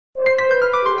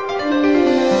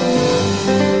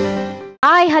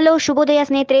Hello ಶುಭೋದಯ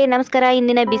ಸ್ನೇಹಿತರೆ, ನಮಸ್ಕಾರ.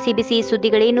 ಇಂದಿನ ಬಿಸಿ ಬಿಸಿ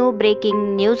ಸುದ್ದಿಗಳೇನು, ಬ್ರೇಕಿಂಗ್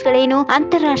ನ್ಯೂಸ್ಗಳೇನು,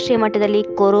 ಅಂತಾರಾಷ್ಟ್ರೀಯ ಮಟ್ಟದಲ್ಲಿ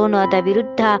ಕೊರೋನಾದ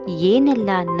ವಿರುದ್ಧ ಏನೆಲ್ಲ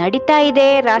ನಡೀತಾ ಇದೆ,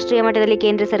 ರಾಷ್ಟ್ರೀಯ ಮಟ್ಟದಲ್ಲಿ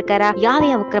ಕೇಂದ್ರ ಸರ್ಕಾರ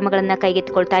ಯಾವ ಕ್ರಮಗಳನ್ನ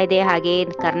ಕೈಗೆತ್ತಿಕೊಳ್ತಾ ಇದೆ, ಹಾಗೆ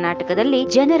ಕರ್ನಾಟಕದಲ್ಲಿ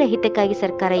ಜನರ ಹಿತಕ್ಕಾಗಿ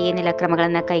ಸರ್ಕಾರ ಏನೆಲ್ಲ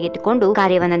ಕ್ರಮಗಳನ್ನ ಕೈಗೆತ್ತಿಕೊಂಡು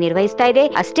ಕಾರ್ಯವನ್ನ ನಿರ್ವಹಿಸ್ತಾ ಇದೆ,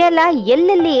 ಅಷ್ಟೇ ಅಲ್ಲ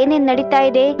ಎಲ್ಲೆಲ್ಲಿ ಏನೇನ್ ನಡೀತಾ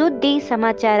ಇದೆ, ಸುದ್ದಿ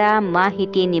ಸಮಾಚಾರ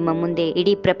ಮಾಹಿತಿ ನಿಮ್ಮ ಮುಂದೆ.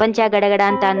 ಇಡೀ ಪ್ರಪಂಚ ಗಡಗಡ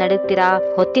ಅಂತ ನಡುತ್ತಿರೋ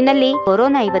ಹೊತ್ತಿನಲ್ಲಿ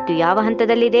ಕೊರೋನಾ ಇವತ್ತು ಯಾವ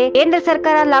ಹಂತದಲ್ಲಿದೆ, ಕೇಂದ್ರ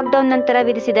ಸರ್ಕಾರ ಲಾಕ್ಡೌನ್ ನಂತರ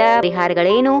ವಿಧಿಸಿದ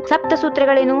ಪರಿಹಾರಗಳೇನು, ಸಪ್ತ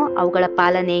ಸೂತ್ರಗಳೇನು, ಅವುಗಳ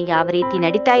ಪಾಲನೆ ಯಾವ ರೀತಿ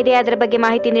ನಡೀತಾ ಇದೆ, ಅದರ ಬಗ್ಗೆ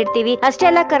ಮಾಹಿತಿ ನೀಡ್ತೀವಿ. ಅಷ್ಟೇ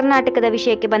ಅಲ್ಲ ಕರ್ನಾಟಕದ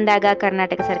ವಿಷಯಕ್ಕೆ ಬಂದಾಗ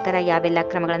ಕರ್ನಾಟಕ ಸರ್ಕಾರ ಯಾವೆಲ್ಲ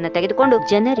ಕ್ರಮಗಳನ್ನ ತೆಗೆದುಕೊಂಡು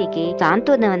ಜನರಿಗೆ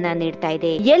ಸಾಂತ್ವನವನ್ನ ನೀಡ್ತಾ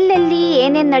ಇದೆ, ಎಲ್ಲೆಲ್ಲಿ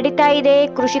ಏನೇನ್ ನಡೀತಾ ಇದೆ,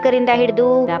 ಕೃಷಿಕರಿಂದ ಹಿಡಿದು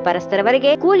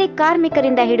ವ್ಯಾಪಾರಸ್ಥರವರೆಗೆ, ಕೂಲಿ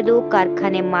ಕಾರ್ಮಿಕರಿಂದ ಹಿಡಿದು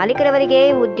ಕಾರ್ಖಾನೆ ಮಾಲೀಕರವರೆಗೆ,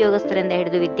 ಉದ್ಯೋಗಸ್ಥರಿಂದ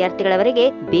ಹಿಡಿದು ವಿದ್ಯಾರ್ಥಿಗಳವರೆಗೆ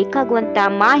ಬೇಕಾಗುವಂತ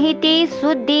ಮಾಹಿತಿ,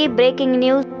 ಸುದ್ದಿ, ಬ್ರೇಕಿಂಗ್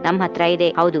ನ್ಯೂಸ್ ನಮ್ಮ ಹತ್ರ ಇದೆ.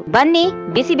 ಹೌದು, ಬನ್ನಿ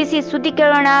ಬಿಸಿ ಬಿಸಿ ಸುದ್ದಿ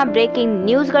ಕೇಳೋಣ. ಬ್ರೇಕಿಂಗ್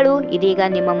ನ್ಯೂಸ್ಗಳು ಇದೀಗ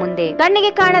ನಿಮ್ಮ ಮುಂದೆ.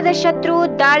 ಕಣ್ಣಿಗೆ ಕಾಣದ ಶತ್ರು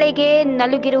ದಾಳಿಗೆ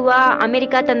ನಲುಗಿರುವ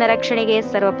ಅಮೆರಿಕ ತನ್ನ ರಕ್ಷಣೆಗೆ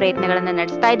ಸರ್ವ ಪ್ರಯತ್ನಗಳನ್ನು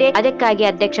ನಡೆಸ್ತಾ ಇದೆ. ಅದಕ್ಕಾಗಿ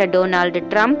ಅಧ್ಯಕ್ಷ ಡೊನಾಲ್ಡ್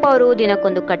ಟ್ರಂಪ್ ಅವರು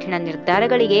ದಿನಕ್ಕೊಂದು ಕಠಿಣ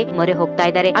ನಿರ್ಧಾರಗಳಿಗೆ ಮೊರೆ ಹೋಗ್ತಾ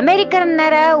ಇದ್ದಾರೆ.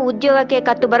 ಅಮೆರಿಕನ್ನರ ಉದ್ಯೋಗಕ್ಕೆ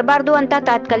ಕತ್ತು ಬರಬಾರದು ಅಂತ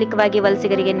ತಾತ್ಕಾಲಿಕವಾಗಿ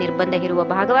ವಲಸಿಗರಿಗೆ ನಿರ್ಬಂಧ ಇರುವ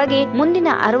ಭಾಗವಾಗಿ ಮುಂದಿನ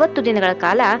 60 ದಿನಗಳ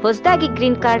ಕಾಲ ಹೊಸದಾಗಿ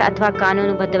ಗ್ರೀನ್ ಕಾರ್ಡ್ ಅಥವಾ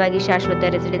ಕಾನೂನುಬದ್ಧವಾಗಿ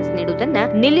ಶಾಶ್ವತ ರೆಸಿಡೆನ್ಸ್ ನೀಡುವುದನ್ನ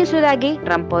ನಿಲ್ಲಿಸುವುದಾಗಿ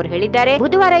ಟ್ರಂಪ್ ಅವರು ಹೇಳಿದ್ದಾರೆ.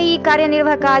 ಬುಧವಾರ ಈ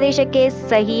ಕಾರ್ಯನಿರ್ವಾಹಕ ಆದೇಶಕ್ಕೆ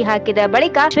ಸಹಿ ಹಾಕಿದ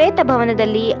ಬಳಿಕ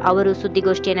ಶ್ವೇತಭವನದಲ್ಲಿ ಅವರು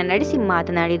ಸುದ್ದಿಗೋಷ್ಠಿಯನ್ನು ನಡೆಸಿ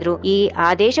ಮಾತನಾಡಿದ್ರು. ಈ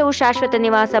ಆದೇಶವು ಶಾಶ್ವತ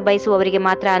ನಿವಾಸ ಬಯಸುವವರಿಗೆ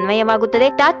ಮಾತ್ರ ಅನ್ವಯವಾಗುತ್ತದೆ,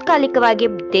 ತಾತ್ಕಾಲಿಕವಾಗಿ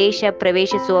ದೇಶ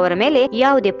ಪ್ರವೇಶಿಸುವವರ ಮೇಲೆ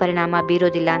ಯಾವುದೇ ಪರಿಣಾಮ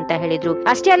ಬೀರೋದಿಲ್ಲ ಅಂತ ಹೇಳಿದ್ರು.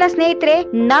 ಅಷ್ಟೇ ಅಲ್ಲ ಸ್ನೇಹಿತರೆ,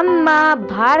 ನಮ್ಮ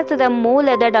ಭಾರತದ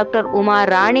ಮೂಲದ ಡಾಕ್ಟರ್ ಉಮಾ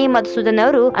ರಾಣಿ ಮಧುಸೂದನ್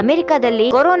ಅವರು ಅಮೆರಿಕದಲ್ಲಿ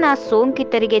ಕೊರೋನಾ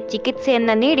ಸೋಂಕಿತರಿಗೆ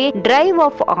ಚಿಕಿತ್ಸೆಯನ್ನ ನೀಡಿ ಡ್ರೈವ್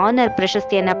ಆಫ್ ಆನರ್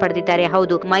ಪ್ರಶಸ್ತಿಯನ್ನ ಪಡೆದಿದ್ದಾರೆ.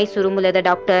 ಹೌದು, ಮೈಸೂರು ಮೂಲದ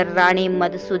ಡಾಕ್ಟರ್ ರಾಣಿ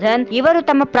ಮಧುಸೂದನ್ ಇವರು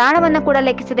ತಮ್ಮ ಪ್ರಾಣವನ್ನ ಕೂಡ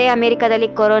ಲೆಕ್ಕಿಸದೆ ಅಮೆರಿಕದಲ್ಲಿ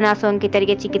ಕೊರೋನಾ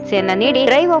ಸೋಂಕಿತರಿಗೆ ಚಿಕಿತ್ಸೆಯನ್ನ ನೀಡಿ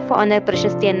ಡ್ರೈವ್ ಆಫ್ ಆನರ್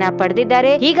ಪ್ರಶಸ್ತಿಯನ್ನ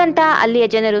ಪಡೆದಿದ್ದಾರೆ. ಹೀಗಂತ ಅಲ್ಲಿಯ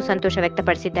ಜನರು ಸಂತೋಷ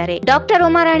ವ್ಯಕ್ತಪಡಿಸಿದ್ದಾರೆ. ಡಾಕ್ಟರ್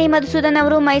ಉಮಾರಾಣಿ ಮಧುಸೂದನ್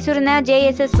ಅವರು ಮೈಸೂರಿನ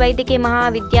JSS ವೈದ್ಯಕೀಯ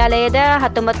ಮಹಾವಿದ್ಯಾಲಯದ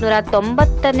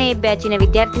 1990ನೇ ಬ್ಯಾಚಿನ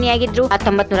ವಿದ್ಯಾರ್ಥಿನಿಯಾಗಿದ್ರು.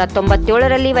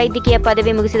 1997ರಲ್ಲಿ ವೈದ್ಯಕೀಯ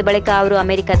ಪದವಿ ಮುಗಿಸಿದ ಬಳಿಕ ಅವರು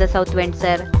ಅಮೆರಿಕದ ಸೌತ್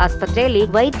ವೆಂಡ್ಸರ್ ಆಸ್ಪತ್ರೆಯಲ್ಲಿ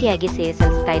ವೈದ್ಯೆಯಾಗಿ ಸೇವೆ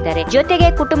ಸಲ್ಲಿಸ್ತಾ ಇದ್ದಾರೆ. ಜೊತೆಗೆ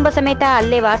ಕುಟುಂಬ ಸಮೇತ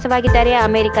ಅಲ್ಲೇ ವಾಸವಾಗಿದ್ದಾರೆ.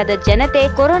 ಅಮೆರಿಕದ ಜನತೆ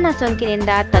ಕೊರೋನಾ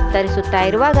ಸೋಂಕಿನಿಂದ ತತ್ತರಿಸುತ್ತಾ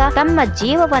ಇರುವಾಗ ತಮ್ಮ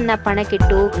ಜೀವವನ್ನ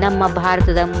ಪಣಕ್ಕಿಟ್ಟು ನಮ್ಮ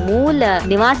ಭಾರತದ ಮೂಲ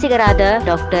ನಿವಾಸಿಗರಾದ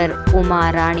ಡಾಕ್ಟರ್ ಉಮಾ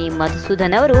ರಾಣಿ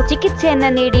ಮಧುಸೂದನ್ ಅವರು ಚಿಕಿತ್ಸೆಯನ್ನ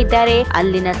ನೀಡಿದ್ದಾರೆ.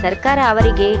 ಅಲ್ಲಿನ ಸರ್ಕಾರ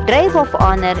ಅವರಿಗೆ ಡ್ರೈವ್ ಆಫ್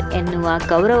ಆನರ್ ಎನ್ನುವ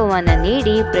ಗೌರವವನ್ನ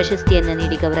ನೀಡಿ ಪ್ರಶಸ್ತಿಯನ್ನ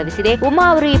ನೀಡಿ ಗೌರವಿಸಿದೆ. ಉಮಾ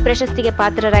ಅವರು ಈ ಪ್ರಶಸ್ತಿಗೆ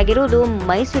ಪಾತ್ರರಾಗಿರುವುದು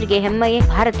ಮೈಸೂರಿಗೆ ಹೆಮ್ಮೆ,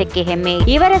 ಭಾರತಕ್ಕೆ ಹೆಮ್ಮೆ.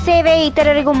 ಇವರ ಸೇವೆ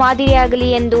ಇತರರಿಗೂ ಮಾದರಿಯಾಗಲಿ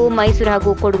ಎಂದು ಮೈಸೂರು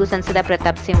ಹಾಗೂ ಕೊಡಗು ಸಂಸದ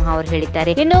ಪ್ರತಾಪ್ ಸಿಂಹ ಅವರು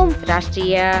ಹೇಳಿದ್ದಾರೆ. ಇನ್ನು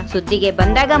ರಾಷ್ಟ್ರೀಯ ಸುದ್ದಿಗೆ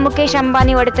ಬಂದಾಗ ಮುಖೇಶ್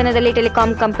ಅಂಬಾನಿ ಒಡೆತನದಲ್ಲಿ ಟೆಲಿಕಾಂ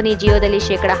ಕಂಪನಿ ಜಿಯೋದಲ್ಲಿ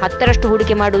 10%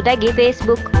 ಹೂಡಿಕೆ ಮಾಡುವುದಾಗಿ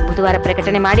ಫೇಸ್ಬುಕ್ ಬುಧವಾರ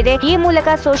ಪ್ರಕಟಣೆ ಮಾಡಿದೆ. ಈ ಮೂಲಕ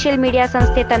ಸೋಷಿಯಲ್ ಮೀಡಿಯಾ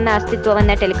ಸಂಸ್ಥೆ ತನ್ನ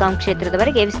ಅಸ್ತಿತ್ವವನ್ನ ಟೆಲಿಕಾಂ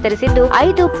ಕ್ಷೇತ್ರದವರೆಗೆ ವಿಸ್ತರಿಸಿದ್ದು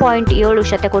 $5.7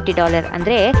 ಶತಕೋಟಿ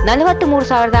ಅಂದ್ರೆ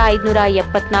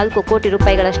 43,574 ಕೋಟಿ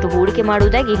ರೂಪಾಯಿಗಳಷ್ಟು ಹೂಡಿಕೆ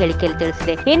ಮಾಡುವುದಾಗಿ ಹೇಳಿಕೆಯಲ್ಲಿ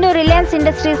ತಿಳಿಸಿದೆ. ಇನ್ನು ರಿಲಯನ್ಸ್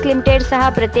ಇಂಡಸ್ಟ್ರೀಸ್ ಲಿಮಿಟೆಡ್ ಸಹ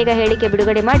ಪ್ರತ್ಯೇಕ ಹೇಳಿಕೆ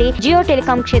ಬಿಡುಗಡೆ ಮಾಡಿ ಜಿಯೋ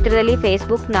ಟೆಲಿಕಾಂ ಕ್ಷೇತ್ರದಲ್ಲಿ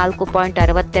ಫೇಸ್ಬುಕ್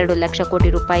 4.62 ಲಕ್ಷ ಕೋಟಿ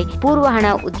ರೂಪಾಯಿ ಪೂರ್ವ ಹಣ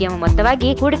ಉದ್ಯಮ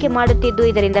ಮೊತ್ತವಾಗಿ ಹೂಡಿಕೆ ಮಾಡುತ್ತಿದ್ದು,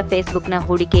 ಇದರಿಂದ ಫೇಸ್ಬುಕ್ ನ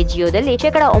ಹೂಡಿಕೆ ಜಿಯೋದಲ್ಲಿ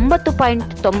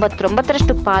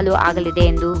 9.99% ಪಾಲು ಆಗಲಿದೆ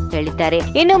ಎಂದು ಹೇಳಿದ್ದಾರೆ.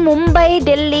 ಇನ್ನು ಮುಂಬೈ,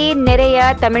 ಡೆಲ್ಲಿ, ನೆರೆಯ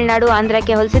ತಮಿಳುನಾಡು,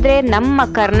 ಆಂಧ್ರಕ್ಕೆ ಹೋಲಿಸಿದ್ರೆ ನಮ್ಮ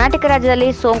ಕರ್ನಾಟಕ ರಾಜ್ಯದಲ್ಲಿ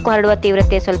ಸೋಂಕು ಹರಡುವ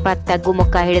ತೀವ್ರತೆ ಸ್ವಲ್ಪ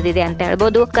ತಗ್ಗುಮುಖ ಹಿಡಿದಿದೆ ಅಂತ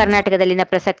ಹೇಳ್ಬೋದು. ಕರ್ನಾಟಕದಲ್ಲಿನ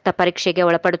ಪ್ರಸಕ್ತ ಪರೀಕ್ಷೆಗೆ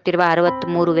ಒಳಪಡುತ್ತಿರುವ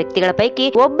 63 ವ್ಯಕ್ತಿಗಳ ಪೈಕಿ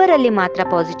ಒಬ್ಬರಲ್ಲಿ ಮಾತ್ರ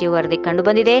ಪಾಸಿಟಿವ್ ವರದಿ ಕಂಡು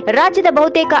ಬಂದಿದೆ. ರಾಜ್ಯದ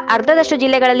ಬಹುತೇಕ ಅರ್ಧದಷ್ಟು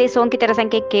ಜಿಲ್ಲೆಗಳಲ್ಲಿ ಸೋಂಕಿತರ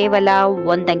ಸಂಖ್ಯೆ ಕೇವಲ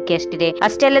 1 ಅಂಕೆಯಷ್ಟಿದೆ.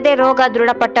 ಅಷ್ಟೇ ಅಲ್ಲದೆ ರೋಗ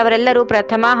ದೃಢಪಟ್ಟವರೆಲ್ಲರೂ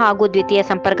ಪ್ರಥಮ ಹಾಗೂ ದ್ವಿತೀಯ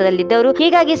ಸಂಪರ್ಕದಲ್ಲಿದ್ದವರು.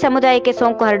 ಹೀಗಾಗಿ ಸಮುದಾಯಕ್ಕೆ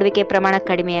ಸೋಂಕು ಹರಡುವಿಕೆ ಪ್ರಮಾಣ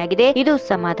ಕಡಿಮೆಯಾಗಿದೆ. ಇದು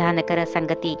ಸಮಾಧಾನಕರ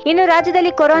ಸಂಗತಿ. ಇನ್ನು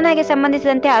ರಾಜ್ಯದಲ್ಲಿ ಕೊರೋನಾಗೆ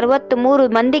ಸಂಬಂಧಿಸಿದಂತೆ 63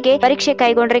 ಮಂದಿಗೆ ಪರೀಕ್ಷೆ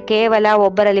ಕೈಗೊಂಡ್ರೆ ಕೇವಲ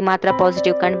ಒಬ್ಬರಲ್ಲಿ ಮಾತ್ರ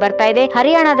ಪಾಸಿಟಿವ್ ಕಂಡು ಬರ್ತಾ ಇದೆ.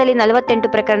 ಹರಿಯಾಣದಲ್ಲಿ 48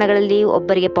 ಪ್ರಕರಣಗಳಲ್ಲಿ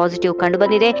ಒಬ್ಬರಿಗೆ ಪಾಸಿಟಿವ್ ಕಂಡು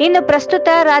ಬಂದಿದೆ. ಇನ್ನು ಪ್ರಸ್ತುತ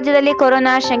ರಾಜ್ಯದಲ್ಲಿ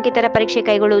ಕೊರೋನಾ ಶಂಕಿತರ ಪರೀಕ್ಷೆ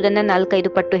ಕೈಗೊಳ್ಳುವುದನ್ನು 4-5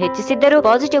 ಪಟ್ಟು ಹೆಚ್ಚಿಸಿದ್ದರೂ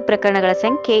ಪಾಸಿಟಿವ್ ಪ್ರಕರಣಗಳ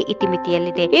ಸಂಖ್ಯೆ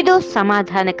ಇತಿಮಿತಿಯಲ್ಲಿದೆ. ಇದು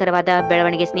ಸಮಾಧಾನಕರವಾದ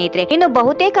ಬೆಳವಣಿಗೆ ಸ್ನೇಹಿತರೆ. ಇನ್ನು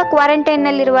ಬಹುತೇಕ ಕ್ವಾರಂಟೈನ್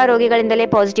ನಲ್ಲಿರುವ ರೋಗಿಗಳಿಂದಲೇ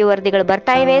ಪಾಸಿಟಿವ್ ವರದಿಗಳು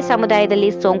ಬರ್ತಾ ಇವೆ. ಸಮುದಾಯದಲ್ಲಿ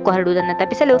ಸೋಂಕು ಹರಡುವುದನ್ನು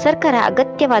ತಪ್ಪಿಸಲು ಸರ್ಕಾರ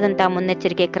ಅಗತ್ಯವಾದಂತಹ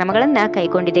ಮುನ್ನೆಚ್ಚರಿಕೆ ಕ್ರಮಗಳನ್ನ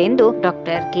ಕೈಗೊಂಡಿದೆ ಎಂದು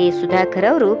ಡಾಕ್ಟರ್ ಕೆ ಸುಧಾಕರ್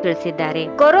ಅವರು ತಿಳಿಸಿದ್ದಾರೆ.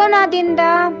 ಕೊರೋನಾದಿಂದ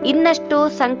ಇನ್ನಷ್ಟು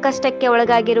ಸಂಕಷ್ಟಕ್ಕೆ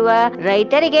ಒಳಗಾಗಿರುವ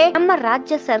ರೈತರಿಗೆ ನಮ್ಮ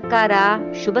ರಾಜ್ಯ ಸರ್ಕಾರ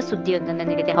ಶುಭ ಸುದ್ದಿಯೊಂದನ್ನು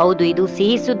ನೀಡಿದೆ. ಹೌದು, ಇದು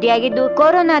ಸಿಹಿ ಸುದ್ದಿಯಾಗಿದ್ದು,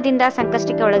 ಕೊರೋನಾದಿಂದ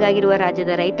ಸಂಕಷ್ಟಕ್ಕೆ ಒಳಗಾಗಿರುವ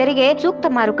ರಾಜ್ಯದ ರೈತರಿಗೆ ಸೂಕ್ತ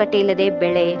ಮಾರುಕಟ್ಟೆ ಇಲ್ಲದೆ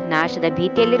ಬೆಳೆ ನಾಶದ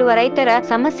ಭೀತಿಯಲ್ಲಿರುವ ರೈತರ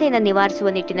ಸಮಸ್ಯೆಯನ್ನು ನಿವಾರಿಸುವ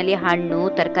ನಿಟ್ಟಿನಲ್ಲಿ ಹಣ್ಣು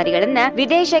ತರಕಾರಿಗಳನ್ನ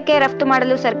ವಿದೇಶಕ್ಕೆ ರಫ್ತು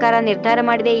ಮಾಡಲು ಸರ್ಕಾರ ನಿರ್ಧಾರ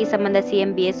ಮಾಡಿದೆ. ಈ ಸಂಬಂಧ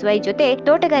ಸಿಎಂ BSY ಜೊತೆ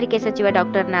ತೋಟಗಾರಿಕೆ ಸಚಿವ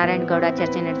ಡಾಕ್ಟರ್ ನಾರಾಯಣಗೌಡ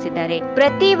ಚರ್ಚೆ ನಡೆಸಿದ್ದಾರೆ.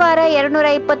 ಪ್ರತಿ ವಾರ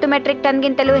 220 ಮೆಟ್ರಿಕ್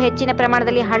ಟನ್ಗಿಂತಲೂ ಹೆಚ್ಚಿನ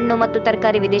ಪ್ರಮಾಣದಲ್ಲಿ ಹಣ್ಣು ಮತ್ತು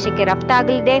ತರಕಾರಿ ವಿದೇಶಕ್ಕೆ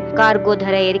ರಫ್ತಾಗಲಿದೆ. ಕಾರ್ಗೋ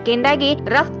ದರ ಏರಿಕೆಯಿಂದಾಗಿ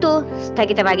ರಫ್ತು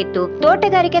ಸ್ಥಗಿತವಾಗಿತ್ತು.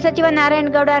 ತೋಟಗಾರಿಕೆ ಸಚಿವ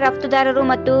ನಾರಾಯಣಗೌಡ ರಫ್ತುದಾರರು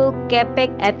ಮತ್ತು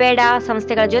ಎಪೆಡಾ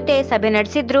ಸಂಸ್ಥೆಗಳ ಜೊತೆ ಸಭೆ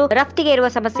ನಡೆಸಿದ್ರು. ರಫ್ತಿಗೆ ಇರುವ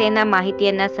ಸಮಸ್ಯೆಯನ್ನ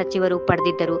ಮಾಹಿತಿಯನ್ನ ಸಚಿವರು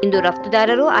ಪಡೆದಿದ್ದರು. ಹೇಳಿದರು. ಇಂದು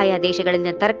ರಫ್ತುದಾರರು ಆಯಾ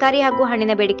ದೇಶಗಳಲ್ಲಿನ ತರಕಾರಿ ಹಾಗೂ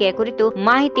ಹಣ್ಣಿನ ಬೇಡಿಕೆಯ ಕುರಿತು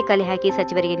ಮಾಹಿತಿ ಕಲೆ ಹಾಕಿ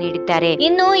ಸಚಿವರಿಗೆ ನೀಡಿದ್ದಾರೆ.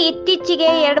 ಇನ್ನು ಇತ್ತೀಚೆಗೆ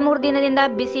 2-3 ದಿನದಿಂದ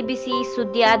ಬಿಸಿ ಬಿಸಿ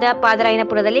ಸುದ್ದಿಯಾದ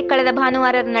ಪಾದರಾಯನಪುರದಲ್ಲಿ ಕಳೆದ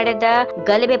ಭಾನುವಾರ ನಡೆದ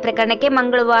ಗಲಭೆ ಪ್ರಕರಣಕ್ಕೆ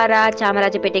ಮಂಗಳವಾರ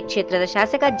ಚಾಮರಾಜಪೇಟೆ ಕ್ಷೇತ್ರದ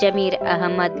ಶಾಸಕ ಜಮೀರ್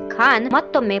ಅಹಮದ್ ಖಾನ್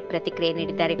ಮತ್ತೊಮ್ಮೆ ಪ್ರತಿಕ್ರಿಯೆ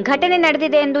ನೀಡಿದ್ದಾರೆ. ಘಟನೆ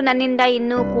ನಡೆದಿದೆ ಎಂದು ನನ್ನಿಂದ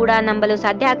ಇನ್ನೂ ಕೂಡ ನಂಬಲು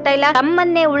ಸಾಧ್ಯ ಆಗ್ತಾ ಇಲ್ಲ.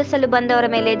 ತಮ್ಮನ್ನೇ ಉಳಿಸಲು ಬಂದವರ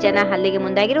ಮೇಲೆ ಜನ ಹಲ್ಲೆಗೆ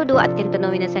ಮುಂದಾಗಿರುವುದು ಅತ್ಯಂತ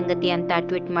ನೋವಿನ ಸಂಗತಿ ಅಂತ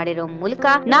ಟ್ವೀಟ್ ಮಾಡಿರೋ ಮೂಲಕ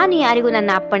ನಾನು ಯಾರಿಗೂ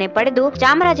ನನ್ನ ಅಪ್ಪಣೆ ಪಡೆದು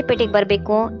ಚಾಮರಾಜಪೇಟೆಗೆ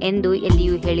ಬರಬೇಕು ಎಂದು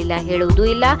ಎಲ್ಲಿಯೂ ಹೇಳಿಲ್ಲ, ಹೇಳುವುದೂ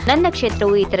ಇಲ್ಲ. ನನ್ನ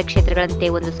ಕ್ಷೇತ್ರವು ಇತರ ಕ್ಷೇತ್ರಗಳಂತೆ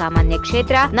ಒಂದು ಸಾಮಾನ್ಯ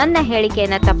ಕ್ಷೇತ್ರ. ನನ್ನ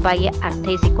ಹೇಳಿಕೆಯನ್ನ ತಪ್ಪಾಗಿ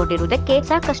ಅರ್ಥೈಸಿಕೊಂಡಿರುವುದಕ್ಕೆ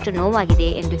ಸಾಕಷ್ಟು ನೋವಾಗಿದೆ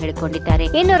ಎಂದು ಹೇಳಿಕೊಂಡಿದ್ದಾರೆ.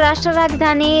 ಇನ್ನು ರಾಷ್ಟ್ರ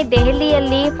ರಾಜಧಾನಿ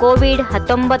ದೆಹಲಿಯಲ್ಲಿ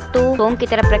ಕೋವಿಡ್-19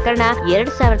 ಸೋಂಕಿತರ ಪ್ರಕರಣ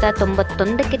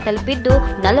 2091ಕ್ಕೆ ತಲುಪಿದ್ದು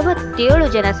 47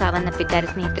 ಜನ ಸಾವನ್ನಪ್ಪಿದ್ದಾರೆ.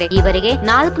 ಸ್ನೇಹಿತರೆ, ಈವರೆಗೆ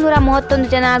 431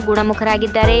 ಜನ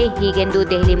ಗುಣಮುಖರಾಗಿದ್ದಾರೆ. ಹೀಗೆಂದು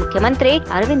ದೆಹಲಿ ಮುಖ್ಯಮಂತ್ರಿ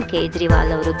ಅರವಿಂದ್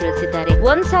ಕೇಜ್ರಿವಾಲ್ ಅವರು ತಿಳಿಸಿದ್ದಾರೆ.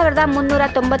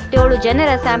 1397 ಜನರ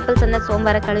ಸ್ಯಾಂಪಲ್ಸ್ ಅನ್ನು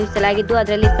ಸೋಮವಾರ ಕಳುಹಿಸಲಾಗಿದ್ದು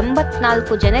ಅದರಲ್ಲಿ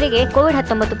 94 ಜನರಿಗೆ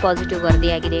ಕೋವಿಡ್-19 ಪಾಸಿಟಿವ್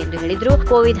ವರದಿಯಾಗಿದೆ ಎಂದು ಹೇಳಿದ್ರು.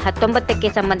 ಕೋವಿಡ್-19ಕ್ಕೆ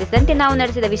ಸಂಬಂಧಿಸಿದಂತೆ ನಾವು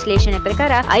ನಡೆಸಿದ ವಿಶ್ಲೇಷಣೆ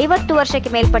ಪ್ರಕಾರ 50 ವರ್ಷಕ್ಕೆ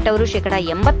ಮೇಲ್ಪಟ್ಟವರು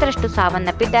 80%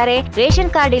 ಸಾವನ್ನಪ್ಪಿದ್ದಾರೆ.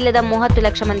 ರೇಷನ್ ಕಾರ್ಡ್ ಇಲ್ಲದ 30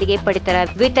 ಲಕ್ಷ ಮಂದಿಗೆ ಪಡಿತರ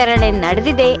ವಿತರಣೆ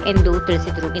ನಡೆದಿದೆ ಎಂದು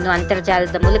ತಿಳಿಸಿದರು. ಇನ್ನು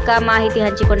ಅಂತರ್ಜಾಲದ ಮೂಲಕ ಮಾಹಿತಿ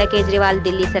ಹಂಚಿಕೊಂಡ ಕೇಜ್ರಿವಾಲ್,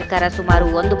 ದಿಲ್ಲಿ ಸರ್ಕಾರ ಸುಮಾರು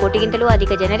 1 ಕೋಟಿಗಿಂತಲೂ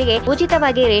ಅಧಿಕ ಜನರಿಗೆ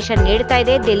ಉಚಿತವಾಗಿ ರೇಷನ್ ನೀಡುತ್ತಾ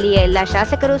ಇದೆ. ದಿಲ್ಲಿಯ ಎಲ್ಲಾ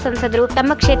ಶಾಸಕರು, ಸಂಸದರು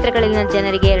ತಮ್ಮ ಕ್ಷೇತ್ರಗಳಲ್ಲಿನ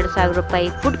ಜನರಿಗೆ 2,000 ರೂಪಾಯಿ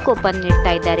ಫುಡ್ ಕೂಪನ್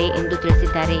ನೀಡ್ತಾ ಇದ್ದಾರೆ ಎಂದು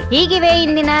ತಿಳಿಸಿದ್ದಾರೆ. ಹೀಗಿವೆ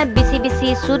ಇಂದಿನ ಬಿಸಿ ಬಿಸಿ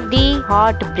ಸುದ್ದಿ,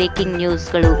 ಹಾಟ್ ಬ್ರೇಕಿಂಗ್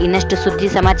ನ್ಯೂಸ್ಗಳು. ಇನ್ನಷ್ಟು ಸುದ್ದಿ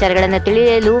ಸಮಾಚಾರಗಳನ್ನು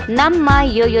ತಿಳಿಯಲು ನಮ್ಮ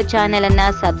ಯೋಯೋ ಚಾನೆಲ್ ಅನ್ನ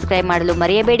ಸಬ್ಸ್ಕ್ರೈಬ್ ಮಾಡಲು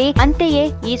ಮರೆಯಬೇಡಿ. ಅಂತೆಯೇ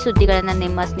ಈ ಸುದ್ದಿಗಳನ್ನು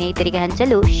ನಿಮ್ಮ ಸ್ನೇಹಿತರಿಗೆ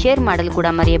ಹಂಚಲು ಶೇರ್ ಮಾಡಲು ಕೂಡ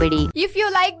ಮರೆಯಬೇಡಿ. If you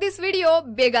like this video,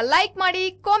 ಬೇಗ ಲೈಕ್ ಮಾಡಿ,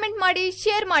 ಕಾಮೆಂಟ್ ಮಾಡಿ,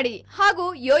 ಶೇರ್ ಮಾಡಿ ಹಾಗೂ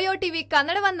ಯೋಯೋ ಟಿವಿ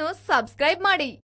ಕನ್ನಡವನ್ನು ಸಬ್ಸ್ಕ್ರೈಬ್ ಮಾಡಿ.